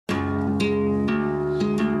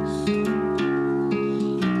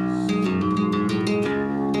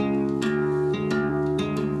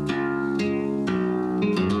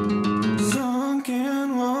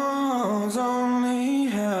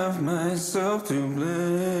myself to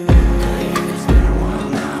blame. It's been a while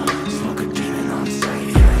now. Smoke a demon on sight.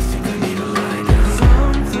 Yeah, I think I need a lie down.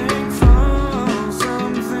 Something falls,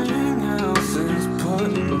 something else is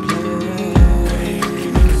put in place.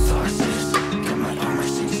 Give me catharsis. Got my armor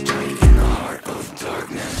seats tight in the heart of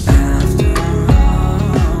darkness. After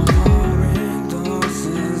all, pouring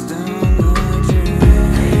doses down the drain.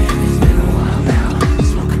 It's been a while now.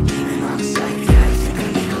 Smoke a demon on sight. Yeah, I think I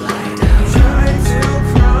need a lie down. Try to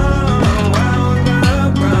crawl, wound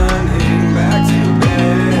up running back to bed.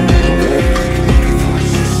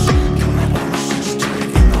 Catharsis. Got my armor seats tight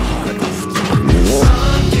in the heart of darkness.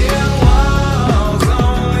 Sunken walls,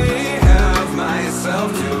 only have myself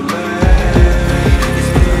to blame.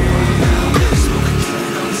 Smoke a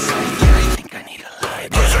demon on sight. Yeah, I think I need a lie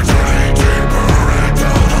down.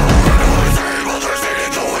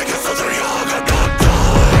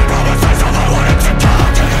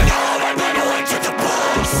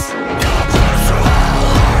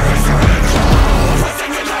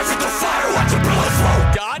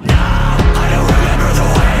 God, no! I don't remember the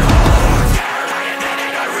way home. Scared I admit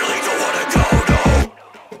it, I really don't wanna go, no.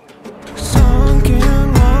 Sunken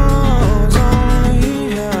walls, only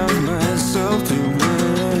have myself to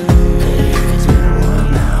blame. It's been a while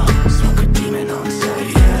now. Smoke a demon on sight.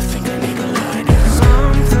 Yeah, I think I need a lie down.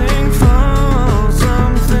 Something falls,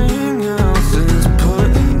 something else is put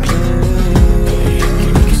in place.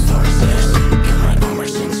 Give me catharsis. Got my armor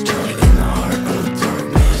seats tight in the heart of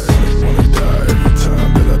darkness. Wanna die every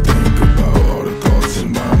time that I think about all the thoughts in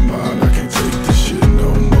my mind. I can't take this shit no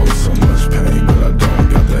more. So much pain, but I don't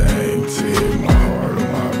got the aim to hit my heart or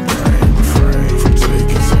my brain. Refrain from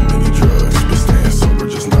taking so many drugs, but staying sober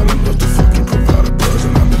just not enough to fucking provide a buzz.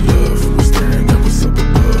 And I'm in love with staring at what's up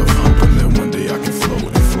above, hoping that one day I can float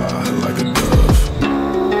and fly like a dove.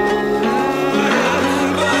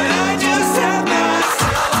 But I just have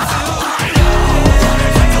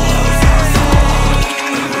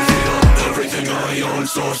Everything I own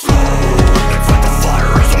so slow. It's like the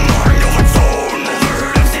fire is a mind of its own. Never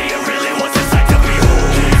heard of see it really wants a sight to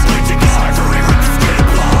behold. It's bleaching ivory with the skin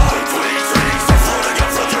blood. Twin trees are floating up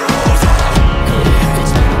from their holes.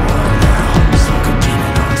 It's been a while now. Smoke a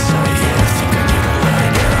demon on sight. Yeah, I think I need a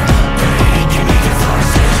lie down. Hey, give me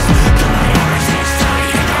catharsis. Got my armor seats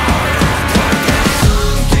tight in the heart of darkness.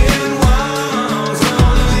 sunken walls,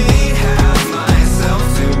 only have myself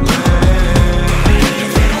to blame.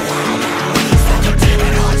 It's been a while now. Smoke a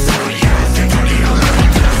demon on sight. Yeah, I think I need a lie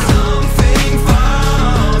down. Something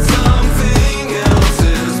falls, something else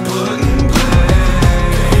is put in place.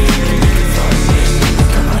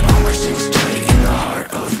 Got my armor seats tight in the heart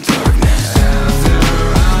of darkness. After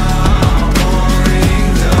all, pouring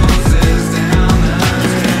doses down the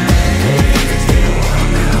It's been a while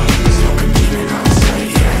now. Smoke a demon on sight.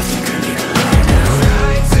 Yeah, I think I need a lie down.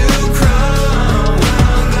 try to crawl,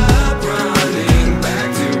 wound up running back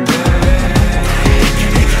to bed.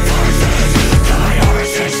 Give me catharsis. Got my armor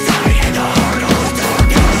seats tight in the heart of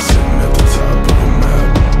darkness. Sitting at the top of the map,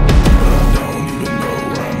 but I don't even know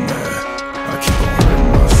where I'm at. I keep on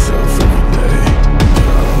hurting myself every day, but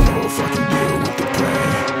I don't know if I can deal with the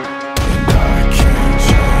pain. And I can't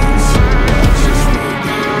change, so I just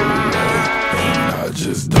wiggle away. And I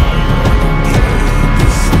just don't wanna play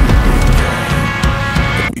this stupid game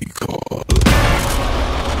that we call life.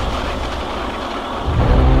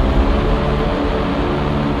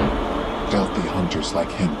 Stealthy hunters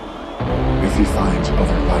like him. If he finds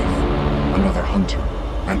other life, another hunter,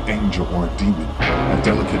 an angel or a demon, a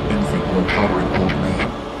delicate infant or a towering old man,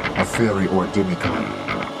 a fairy or a demigod,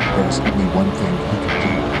 there is only one thing he can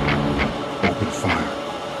do. Open fire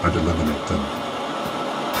and eliminate them.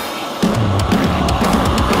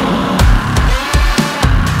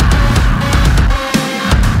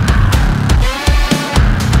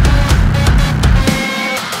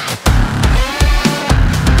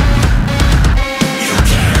 You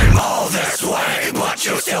came all this way, but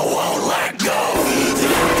you still won't let go.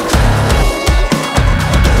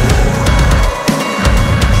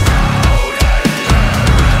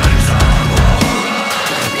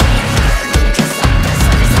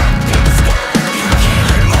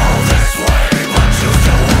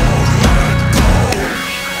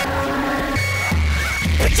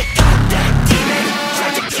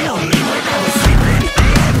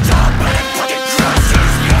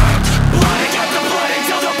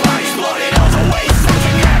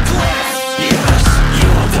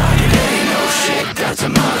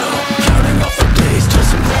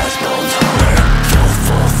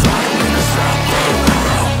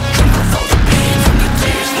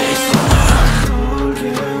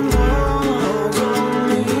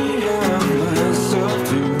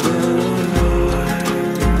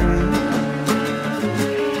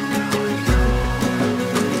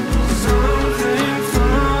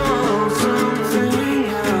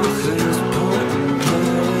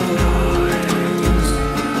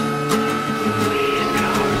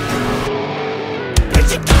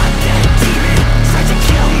 you got that demon? Tried to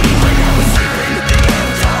kill me when I was sleeping.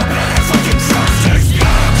 Top and I fucking trust just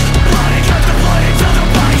young. Blooding out the blood until the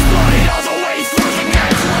body's blooded all the way through the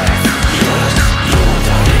necklace. Yes, you will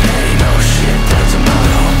doubt it, ain't no shit, that's a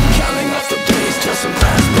motto. Counting off the days till some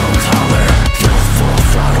glass bones holler. Feel full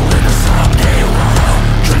throttle in the slop they wallow.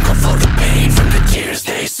 Drink off all the pain from the tears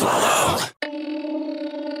they swallow.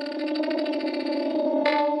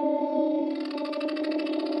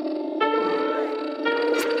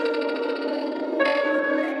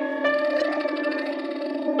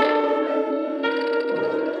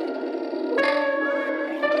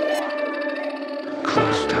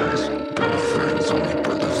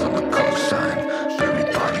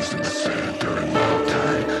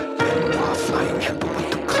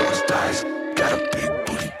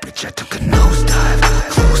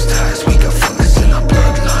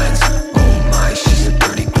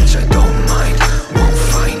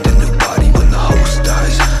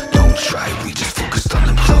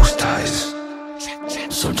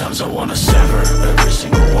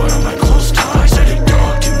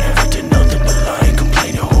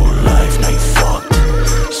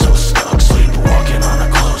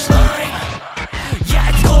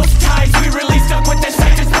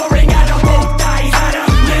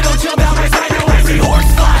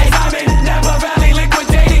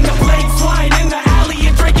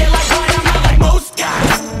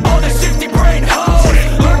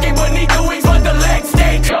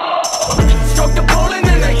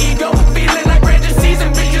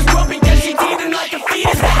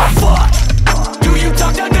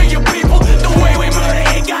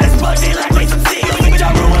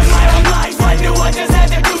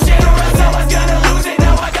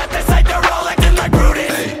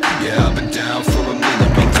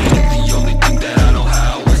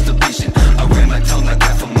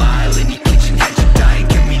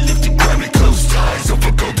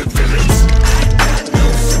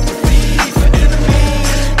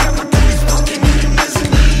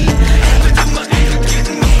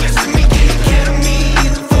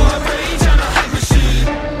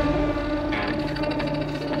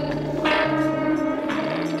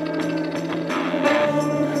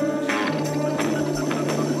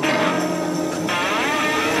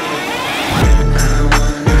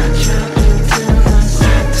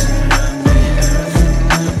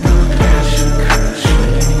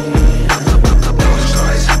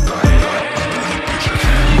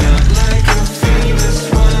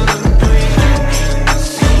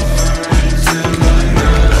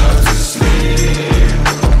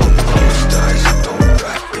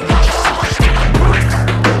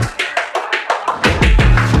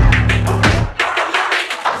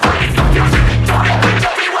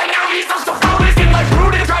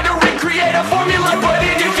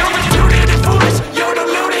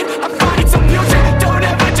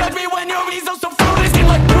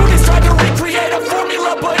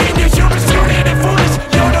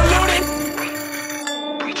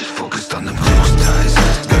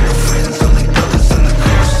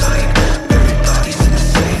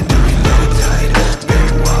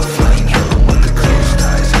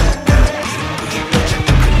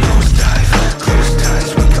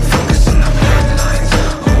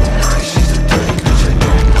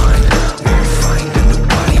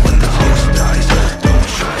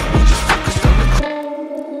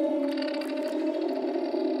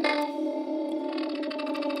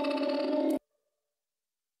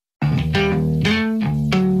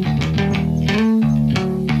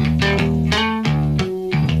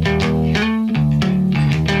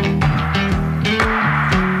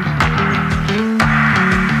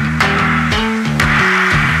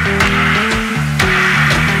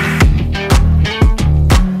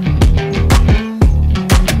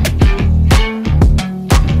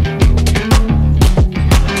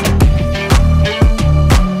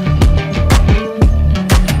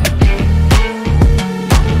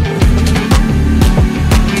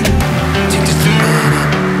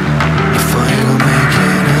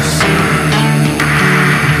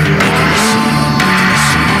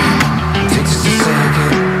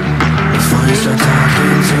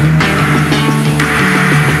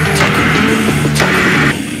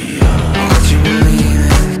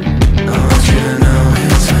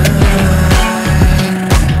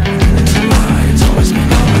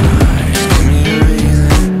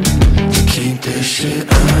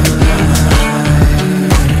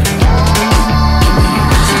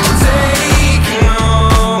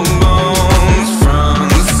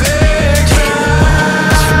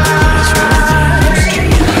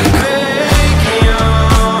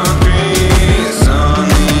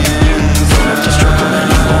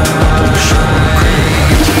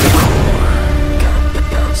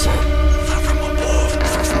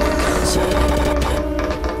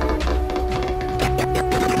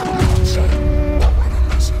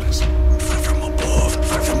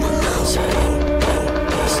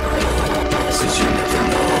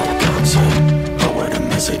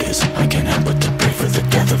 as it is. I can't help but to pray for the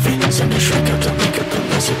death of it. Send a shrink out to make up the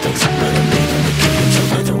lesser things. Let him be on the cage of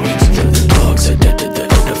leather wings. Then the dogs are dead to the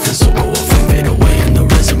edifice. So go off and fade away in the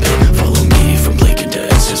resume. Follow me from Blake into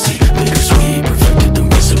ecstasy. Bittersweet, perfected the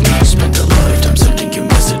recipe. Spent a lifetime sending you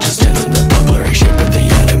messages. Telling the blurry shape of the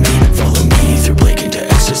enemy. Follow me through Blake into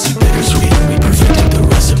ecstasy. Bittersweet, we perfected the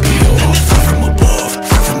recipe. Oh, far from above,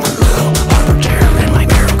 far from below. Arbor terror in my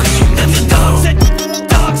barrel, cause you never know. Then the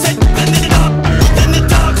dog said,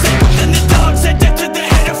 then the dog said, death to the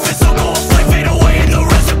edifice. So go off like fade away in the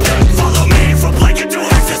recipe. Follow me from Blake into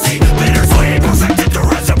ecstasy. Bittersweet, perfected the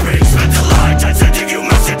recipe. Spent a lifetime sending you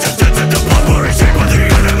messages. Telling the blurry shape of the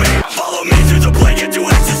enemy. Follow me through the Blake into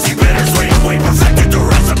ecstasy. Bittersweet, we perfected the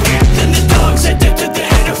recipe. Then the dog said, death to the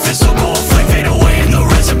edifice. So go off like fade away in the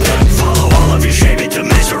recipe. Follow all of your shame into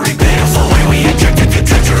misery. Pitiful way we injected the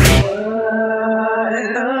treachery.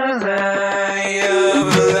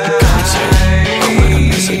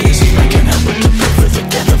 I can't help but to pray for the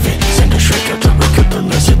death of it. Send a shrink out to wreck up the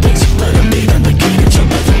lesser things. Let him be on the cage of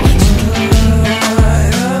leather wings.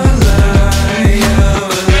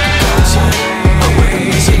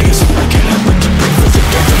 I can't help but to pray for the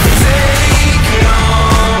death of it.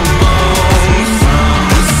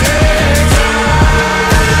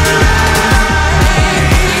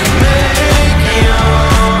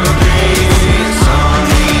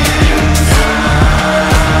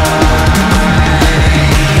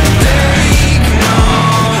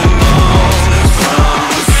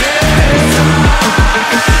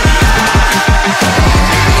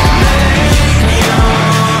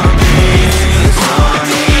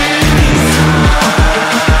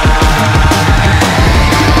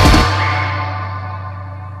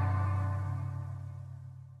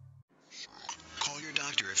 Call your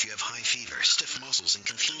doctor if you have high fever, stiff muscles, and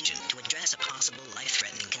confusion to address a possible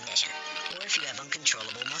life-threatening condition, or if you have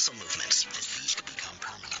uncontrollable muscle movements, as these could become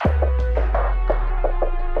permanent.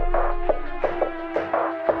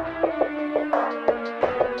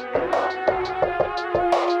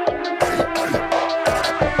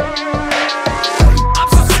 I'm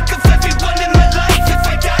so sick of everyone in my life. If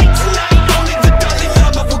I die tonight, only the Dalai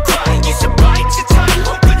Lama will cry. You should bide your time,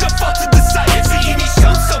 open up all to the side. Seeing these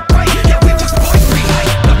shows so bright, yeah, we was boys free high.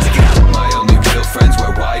 Now check it out. My only real friends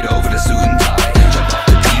wear white over the suit and tie. Jump off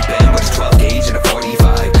the deep end with a 12 gauge and a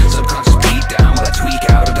 45. Subconscious beat down while I tweak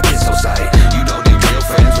out of the pistol sight. You don't need real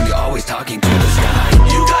friends when you're always talking to the sky.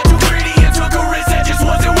 You got too greedy and took a risk that just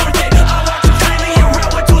wasn't worth it. I watch you freely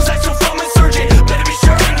around with tools that you'll from insurgent. Better be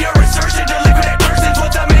sure in your assertion to liquidate persons.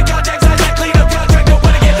 Once I make contacts, I like clean up contract. No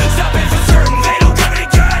one again, stop it for certain. They don't grab it,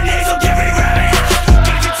 God, they don't give it, grab it.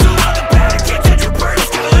 Gotta get two on the back, can't touch your birds.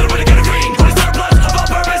 Got a little bit of good green, what is surplus of all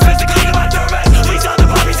purpose? Physically to my thermos. Leaves on the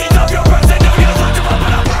bobby seeds off your birds. And never get a bunch of up,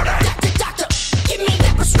 but I'll burn it. Doctor, give me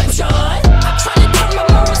that prescription. I'm trying to turn my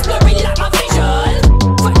morals blurry like my vision.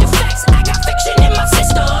 Fuck the facts, I got fiction in my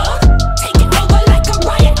system. Take it over like a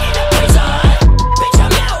riot in a prison. Bitch,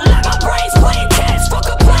 I'm out like my brain's playing chess. Fuck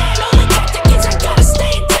a plan, only tactic is I gotta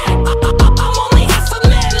stay intact. I'm only half a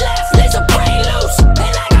man left, there's a brain loose.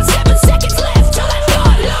 And I got 7 seconds left till I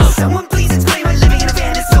thought loose. Someone please explain why living in a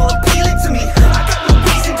van is so appealing to me. I got no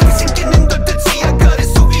reason to be sinking under the sea. I got it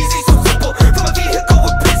so easy, so simple. From a vehicle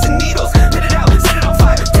with pins and needles. Let it out, set it on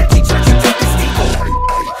fire. Deadly church, you take this steeple.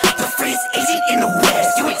 The phrase agent in the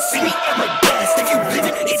west. You ain't see me at my best. If you live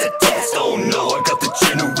it, it's a test. Oh no, I got the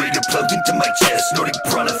generator plugged into my chest. Nordic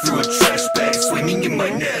piranha through a trash bag, swimming in my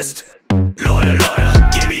nest. Lawyer,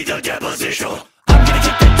 give me the deposition. I'm gonna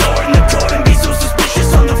kick the door in the court and be so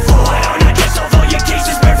suspicious on the floor. I don't I guess solve all your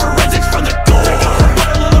cases, bear forensics from the door.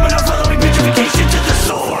 Bottle aluminum following vitrification to the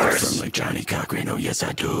source. From like Johnny Cochran, oh yes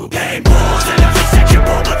I do. Pain pulls in every section,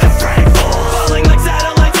 pull but the frame falls. Falling like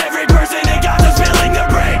satellites, every person they got them spilling their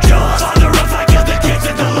brain jaws. On the roof I killed the kids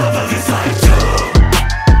and the love of his life too.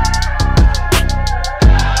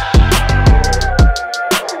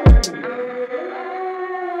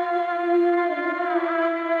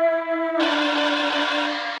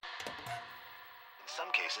 In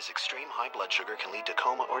some cases, extreme high blood sugar can lead to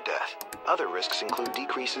coma or death. Other risks include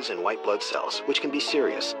decreases in white blood cells, which can be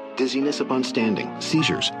serious, dizziness upon standing,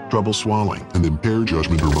 Seizures, trouble swallowing, and impaired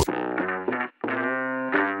judgment or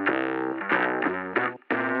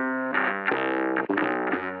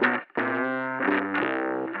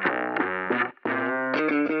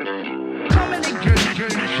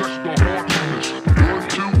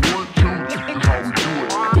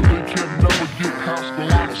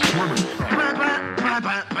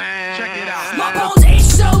My bones age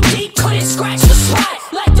so deep, couldn't scratch the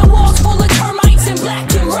spot. Like the walls full of termites and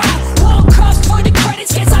black and rot. Wall cuffs for the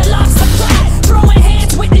credits, guess I lost the plot. Throwing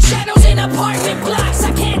hands with the shadow.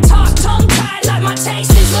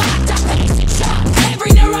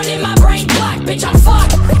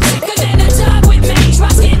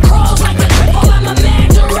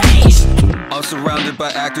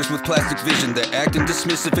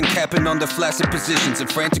 dismissive and capping on their flaccid positions,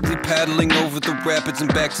 and frantically paddling over the rapids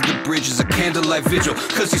and back to the bridges. A candlelight vigil,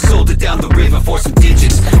 cause you sold it down the river for some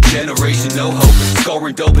digits. Generation no hope,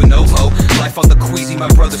 scoring dope and no hope. Life on the queasy, my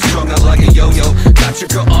brother strung out like a yo-yo. Got your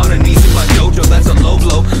girl on her knees in my dojo, that's a low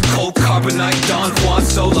blow. Cold carbonite, Don Juan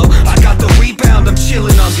Solo. I got the rebound, I'm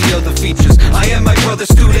chilling on the other features. I am my brother's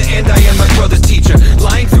student and I am my brother's teacher.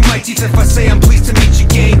 Lying through my teeth if I say I'm pleased to meet you.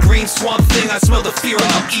 Gangrene, swamp thing, I smell the fear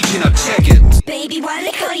I'm eating, I'll check it. Baby, why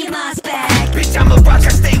they call you Moss bag? Bitch, I'm a rock, I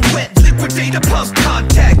stay wet. Liquidator, pulse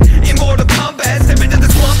contact. Immortal combat, step into the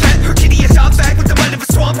swamp at. Her kitty is on back with the mind of a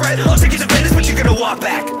swamp rat. I'll take you to Venice, but you're gonna walk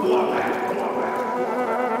back.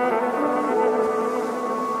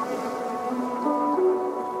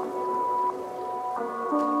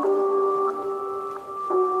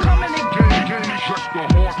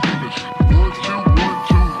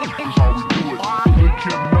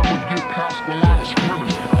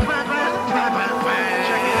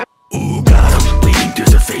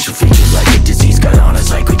 Facial features like a disease got on us,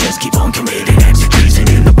 like we just keep on committing execution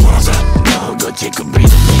in the plaza. No, go take a breather,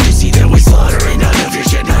 need to see that we slaughtering none of your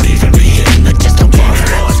shit, not even me in the just don't bother.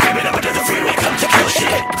 Oh, screaming up into the freeway, come to kill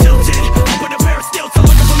shit. Tilted, open a pair of stilts, I'm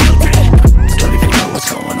looking for Mildred. Don't even know what's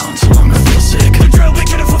going on, so long I feel sick. The drill bit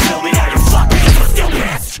couldn't fulfill me, now you're fucked because I'm still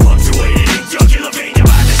pissed. Punctuated in jugular vein, you're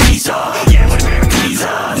on the seesaw. Yeah, what American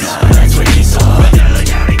on, that's what he saw. But they're like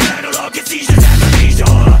county battle, all get seizures at the leisure.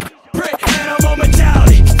 Prick, and a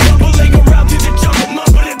momentality. Bumbling around through the jungle,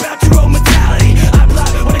 mumbling about your own mentality. I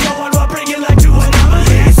plot when I go on while bringing life to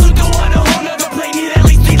anomalies. Look, go on a whole nother plane, need at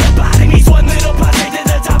least 3 lobotomies. One little pot to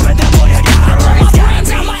the top, and that boy I got it. My brains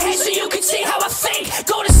out my head so you can see how I think.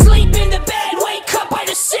 Go to sleep in the bed, wake up by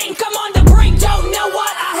the sink. I'm on the brink, don't know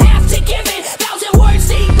what I have to give it. 1,000 words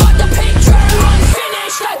deep, but the picture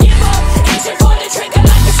unfinished. I give up, itching for the trigger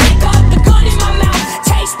like a stick up. The gun in my mouth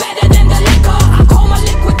tastes better than the liquor. I call my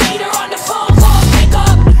liquidator on the phone, call pick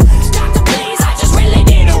up. Doctor, please, I just really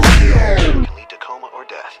need a re-up. Lead to coma or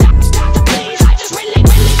death. Doctor, please, I just really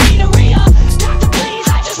need a re-up. Doctor, please,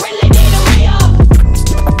 I just really need a re-up.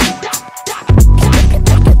 Doctor,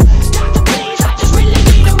 please, I just really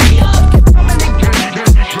need a re-up.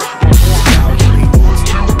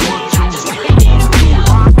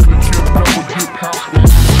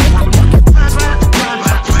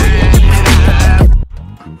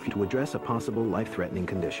 To address a possible life-threatening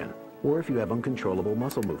condition, or if you have uncontrollable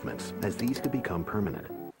muscle movements, as these could become permanent.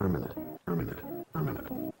 Permanent. Permanent. Permanent.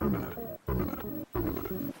 Permanent. Permanent.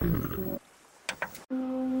 Permanent. Permanent.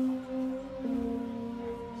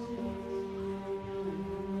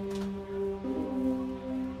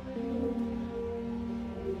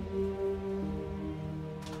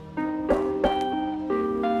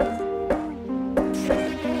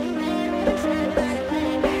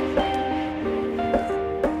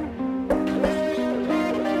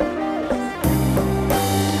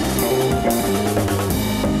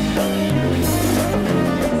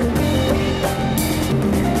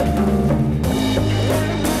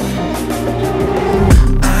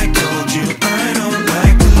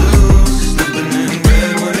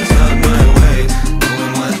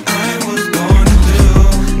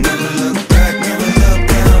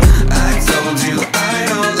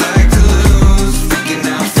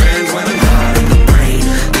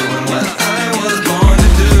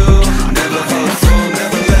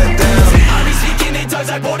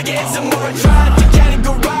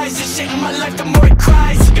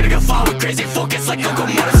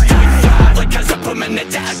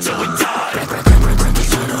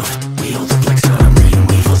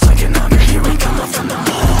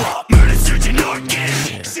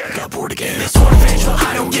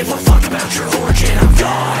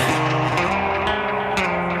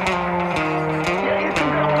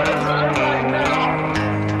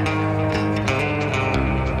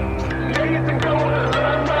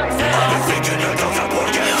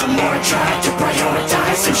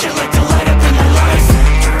 Some shit like to light up in my life.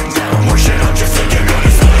 Turns out more shit I'm just thinking on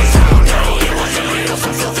his face.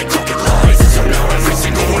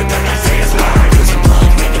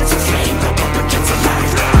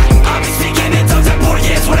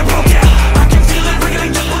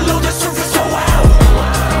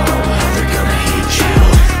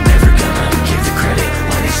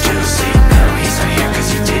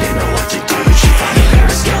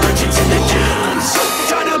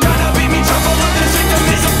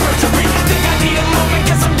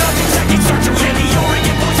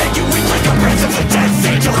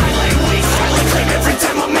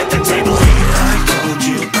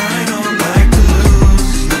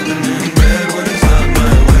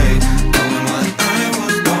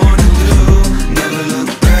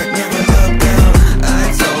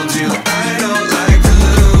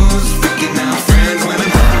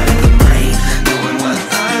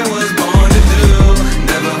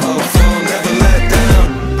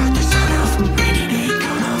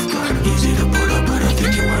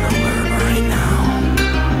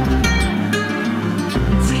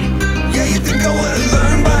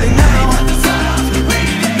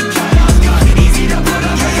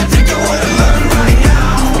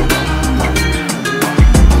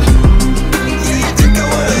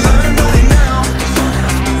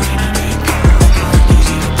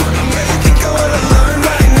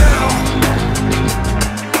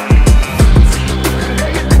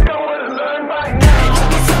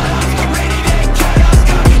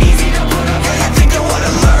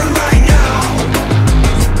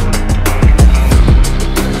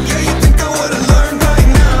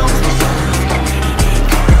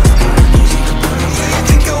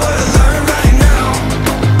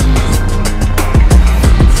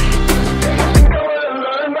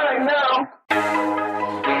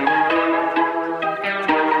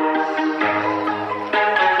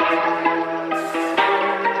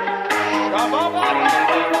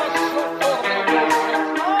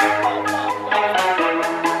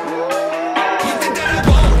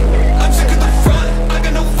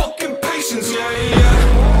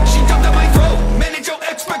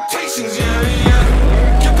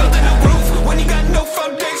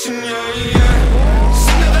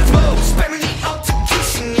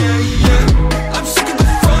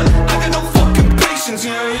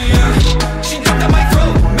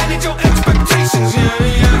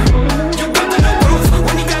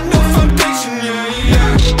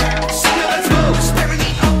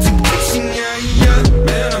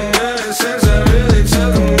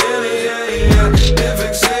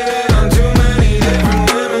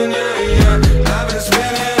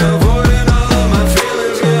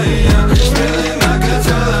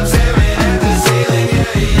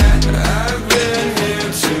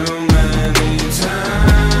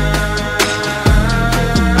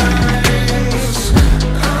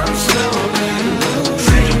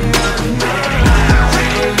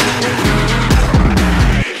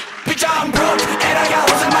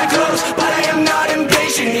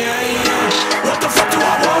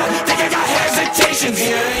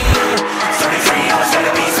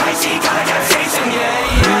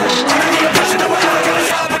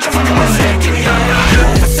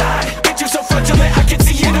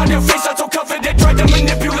 your face, not so confident. Tried to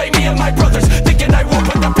manipulate me and my brothers, thinking I won't,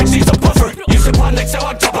 but the pixie's a buffer. Use upon next, now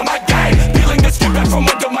on top of my game, peeling the skin back from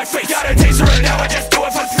under my face. Got a taser and now I just do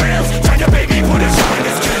it for thrills. Trying to baby put a shot in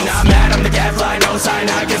his kills. Not mad, I'm the gadfly, no sign.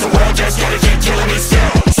 I guess the world just gotta keep killing me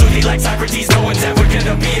still. Slowly like Socrates, no one's ever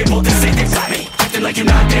gonna be able to say things like me. Acting like you're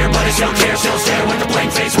not there, but I still care. She'll stare with a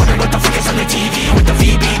blank face, wondering what the fuck is on the TV. With the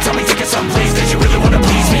VB, tell me take it someplace, cause you really wanna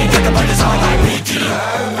please me. Got the light is all I need.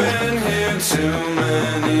 I've been here too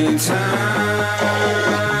many times.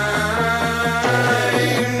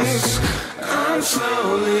 I'm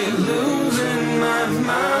slowly losing my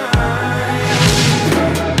mind.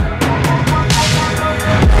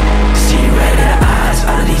 See right in the eyes,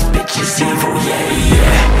 all of these bitches evil, yeah,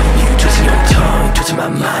 yeah. You twisting your tongue, twisting my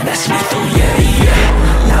mind, that's lethal, yeah,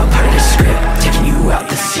 yeah. Now part of the script, taking you out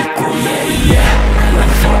the sequel, yeah, yeah. Right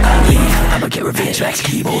before I leave, I'ma get revenge, Max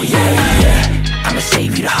Keeble, yeah, yeah. I'ma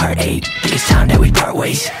save you the heartache, think it's time that we part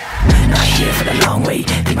ways. Not here for the long wait,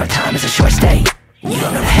 think my time is a short stay. You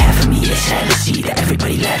don't know the half of me, it's sad to see that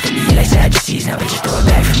everybody laugh at me like Sadducees. Now they just throw it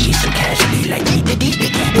back for me so casually like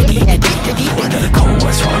another cold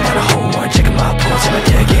one, so I'm not a whole one. Checking my pulse and my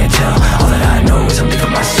dad can't tell. All that I know is I'm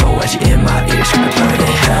leaving my soul as you in my ears, screaming burn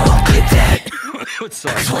in hell. Click that.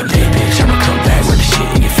 Cause one day, bitch, I'ma come back with the shit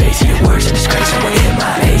in your face and your words in disgrace. I'm only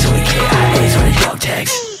MIAs, only KIAs, only dog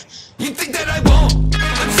tags. You think that I won't?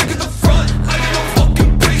 I'm sick of the front, I got no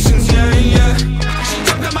fucking patience, yeah, yeah. She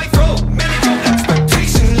jumped at my throat, managed your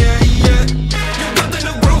expectation, yeah, yeah. You're building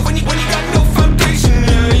a roof when you got no foundation,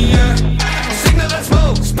 yeah, yeah. Signal that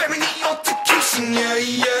smoke, sparing the altercation, yeah,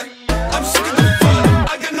 yeah. I'm sick of the front,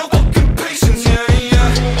 I got no fucking patience, yeah, yeah.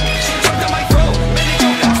 She jumped at my throat, managed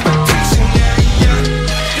your expectation, yeah, yeah.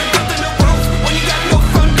 You're building a roof when you got no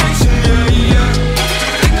foundation, yeah, yeah.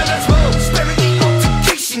 Signal that smoke, sparing the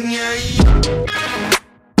altercation, yeah, yeah.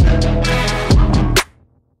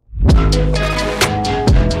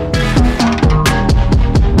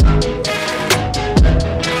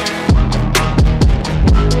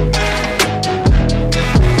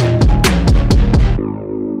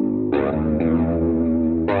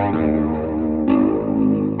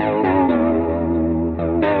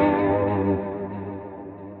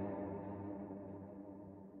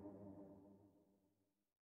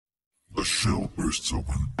 The shell bursts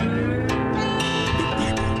open. The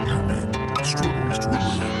baby human struggles to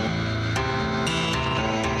remain.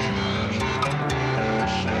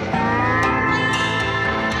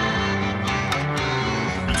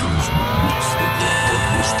 Turns roots that the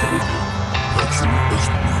heartless terrible, naturally as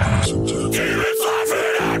bleeding as intense. Demons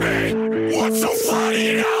laughing at me. What's so funny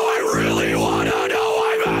now? I really wanna know.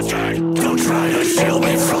 I'm asking. Don't try to shield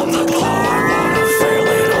me from the glow. I wanna feel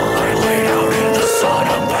it all. I lay out in the sun.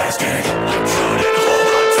 I'm basking. I couldn't hold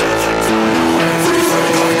on to the time.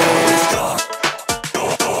 Everything I know is gone. Go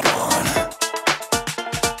on.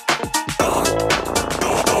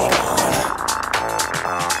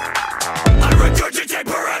 I regurgitate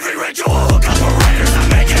for every ritual. Operators are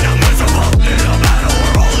making them miserable. In a battle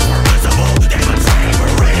where all is permissible. Demons saying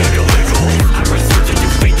we're rated illegal. I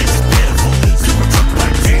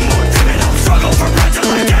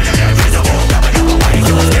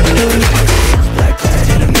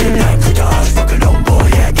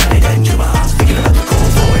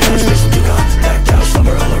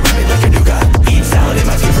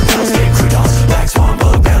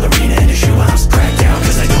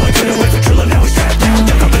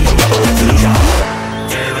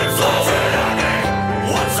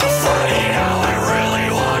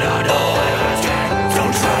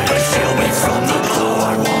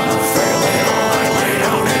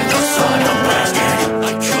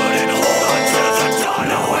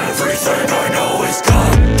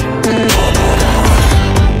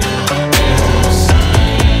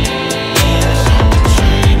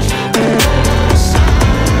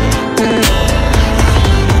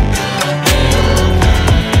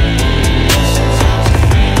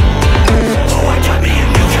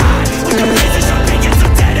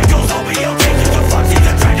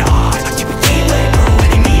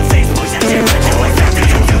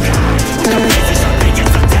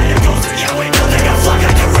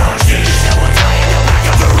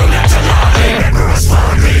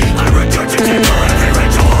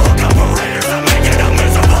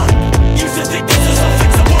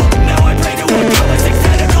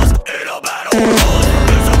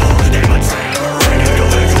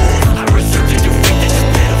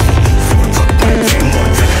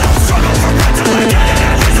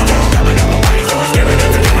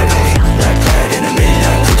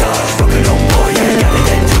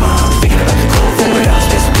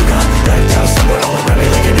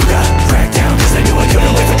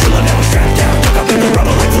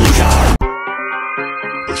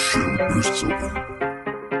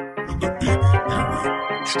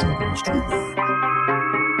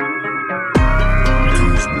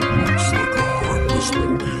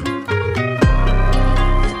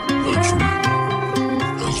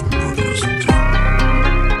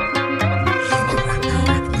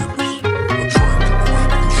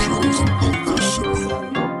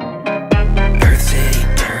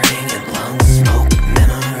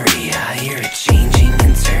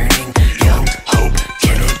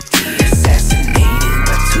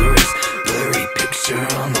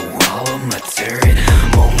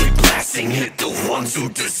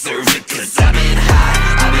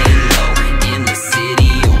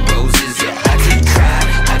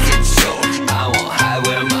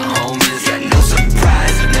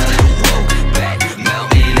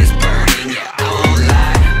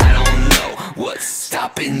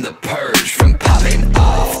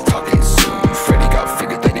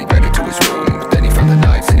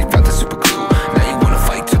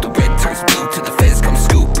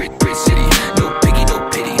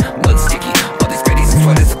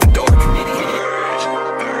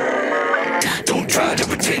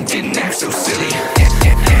silly.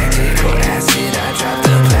 Tactical acid, I drop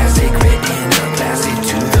the plastic, written the plastic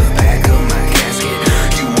to the back of my casket.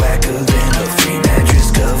 You whacker than a free mattress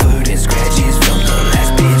covered in scratches from the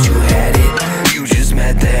last bitch you had it. You just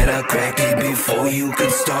mad that I cracked it before you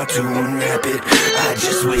could start to unwrap it. I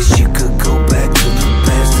just wish you could go back to the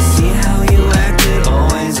past to see how you acted.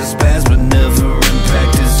 Always a spaz but never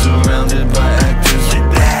impacted, surrounded by actors with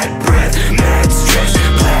bad breath, mad stress,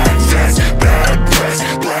 black vest, bad press,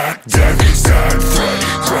 black death, sad threat,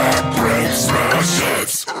 crab bread, smash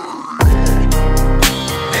hits.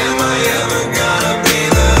 Am I ever gonna be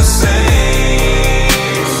the same?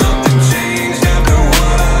 Something changed after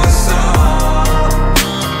what I saw.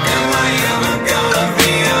 Am I ever gonna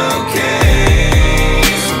be okay?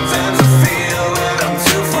 Sometimes I feel that I'm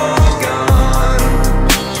too far gone.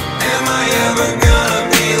 Am I ever gonna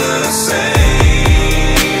be the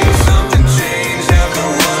same? Something changed after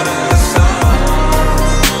what I saw.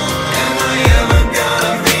 Am I ever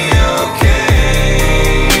gonna be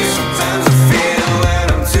okay? Sometimes I feel that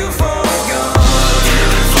I'm too far gone.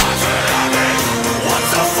 What's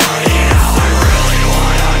the fight? I really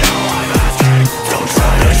wanna know. I'm asking. Don't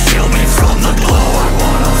try to shield me from the glow. I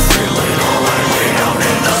wanna feel it all. I lay down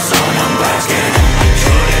in the sun. I'm basking. I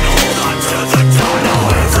couldn't hold on to the dawn. Now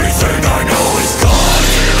everything I know is gone.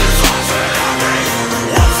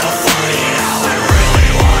 What's the fight? I really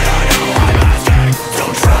wanna know. I'm asking.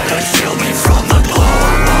 Don't try to shield me from the glow. I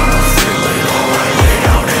wanna feel it all. I lay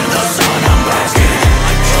down in the sun. I'm basking.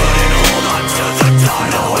 I couldn't hold on to the dawn.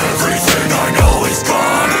 Now everything I know is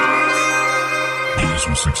gone. Those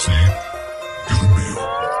who succeed get a meal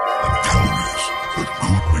and calories that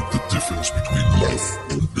could make the difference between life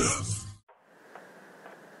and death.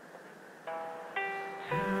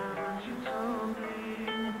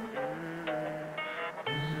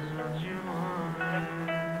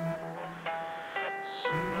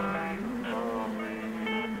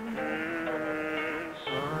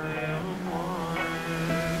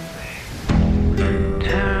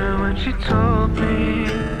 When she told me,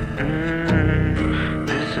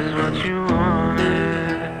 this is what you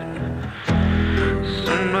wanted,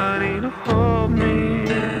 somebody to hold me,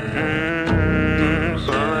 it's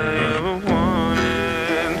all I ever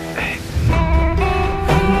wanted. Hey.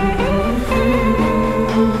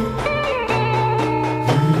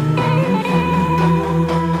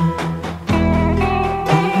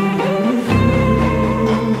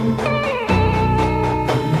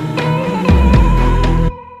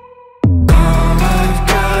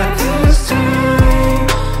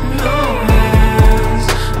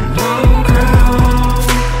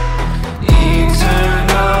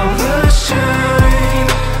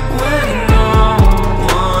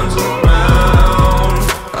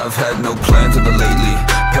 I've had no plans of the lately.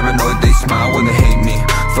 Paranoid they smile when they hate me.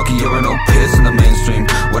 Fuck a urinal piss in the mainstream.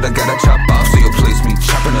 What I gotta chop off so you'll place me.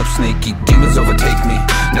 Chopping up snaky, demons overtake me.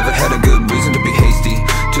 Never had a good reason to be hasty,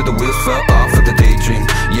 till the wheels fell off of the daydream.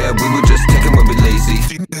 Yeah, we were just taking when we lazy.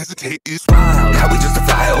 Hesitate is Wild, how we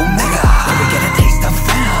justify Omega. When we get a taste of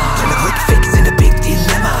venom, turn a quick fix into big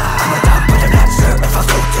dilemma. I'm a dog, but I'm not sure if I'll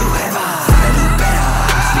go to heaven. I knew better.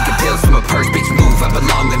 Sneaking pills from a purse, bitch move. I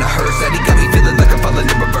belong in a hearse. Eddie got me feeling like I'm falling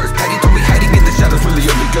in reverse. Patty told me hiding in the shadows really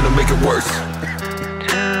only gonna make it worse.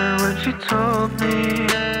 Tell when she told me,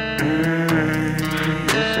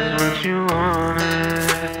 this is what you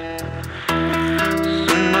wanted,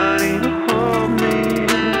 somebody to hold me,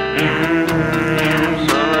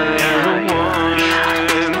 it's all I ever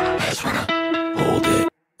wanted. I just wanna hold it.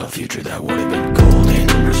 A future that would have been golden.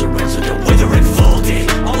 There's a resident wither and folded.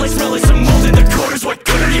 All I smell is some mold in the corners. What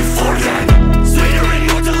good are you for then? Sweeter and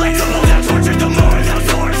more delightful. That tortured the more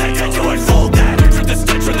outdoors. I tend to unfold that. Nurtured the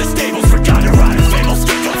stench from the stables. Forgot to ride a fable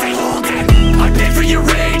skin. Don't they hold it? I paid for your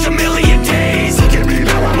rage a million days. Look at me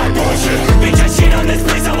now, I'm my bullshit. Bitch, I shit on this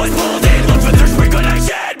place I was molded. Look for the sprinkle I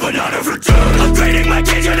shed, but not of return. Upgrading my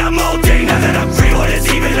cage and I'm molting. Now that I'm free, what is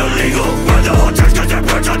even illegal? Burn the whole church cause they're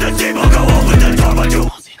burnt on the table. Go open the door, but you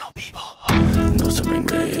won't see no people. No summing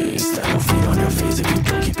race that'll feed on your face if you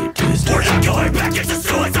don't keep it distance. We're not going back, it's a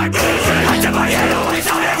suicide mission. I tip my head always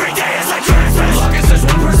out every day as I transfer. As long as there's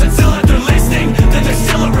one person still out there listening, then there's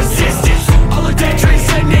still a resistance. All the day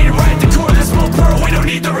transcending right at the core of this small pearl. We don't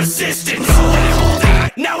need the resistance. So let it hold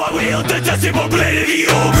it. Now I wield the decimal blade of the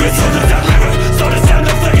ogre. So does that river, so does time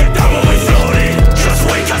to flick it down when we float it. Just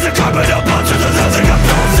wait cause the carpet up onto the nothing I'm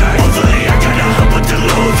posing. Hopefully I cannot help but to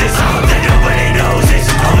lose this. I hope that nobody knows this.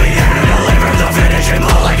 I'll be here to deliver the finishing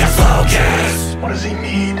blow like a slow kiss. what does he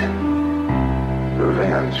need?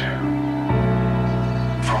 Revenge.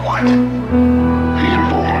 For what? Being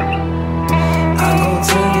born. I go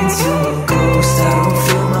turn into a ghost. I don't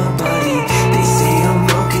feel my body. They say I'm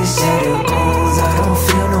broken, shattered.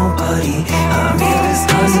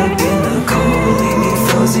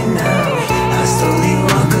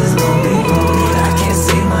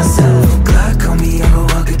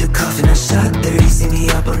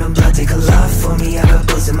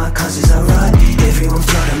 my conscience I rot. Everyone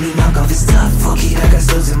proud of me, knock off his top. Fuck it, I got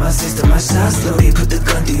slugs in my system, my shots loaded. Put the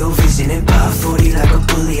gun through your vision and pop 40 like a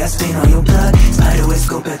bully, I spin on your blood. Spider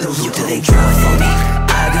scope at the root till they drop for me.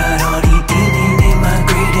 I got all these demons in my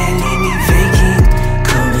grave that leave me vacant.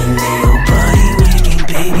 Come and lay your body with me,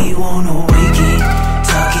 baby, won't awaken.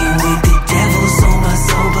 Talking with the devil, sold my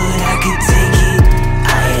soul, but I could take it.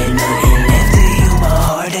 I had nothing left of you, my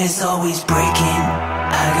heart that's always breaking.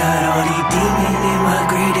 I got all these demons in my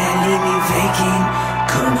grave that leave me vacant.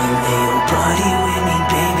 Come and lay your body with me,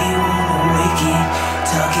 baby, won't awaken.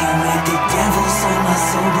 Talking with the devil, sold my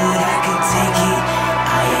soul, but I could take it.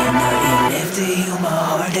 I had nothing left of you, my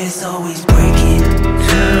heart that's always breaking.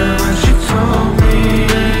 Tell what you told me.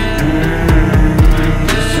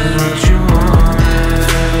 This is what you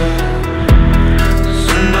wanted.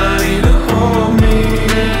 Somebody to hold me.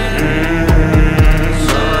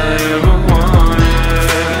 That's all I ever wanted.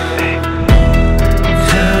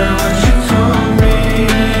 Tell what you told me.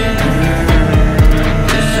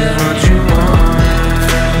 This is what you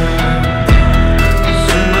wanted.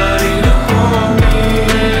 Somebody to hold me.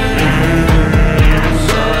 That's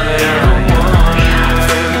all I ever wanted.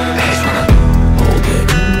 Hold it,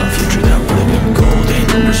 a future that would have been golden.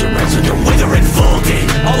 Rumors are red, so don't wither and fold it.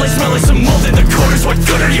 All I smell is some mold in the corners. What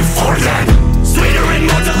good are you for then? Sweeter and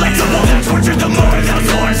more delectable than torture. The more those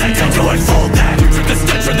horrors I tend to unfold that. Trip the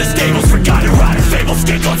stench from the stables, forgotten rotted fables.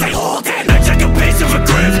 Scapegoats they hold it. I check a base of a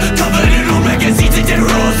grip, covered in old magazines and dead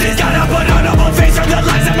roses. Gotta put on a bold face from the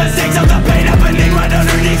lies and mistakes of the pain happening right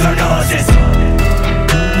underneath our noses.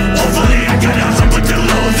 Hopefully I got a hump with the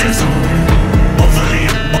losses. Hopefully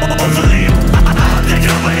that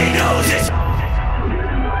nobody knows it.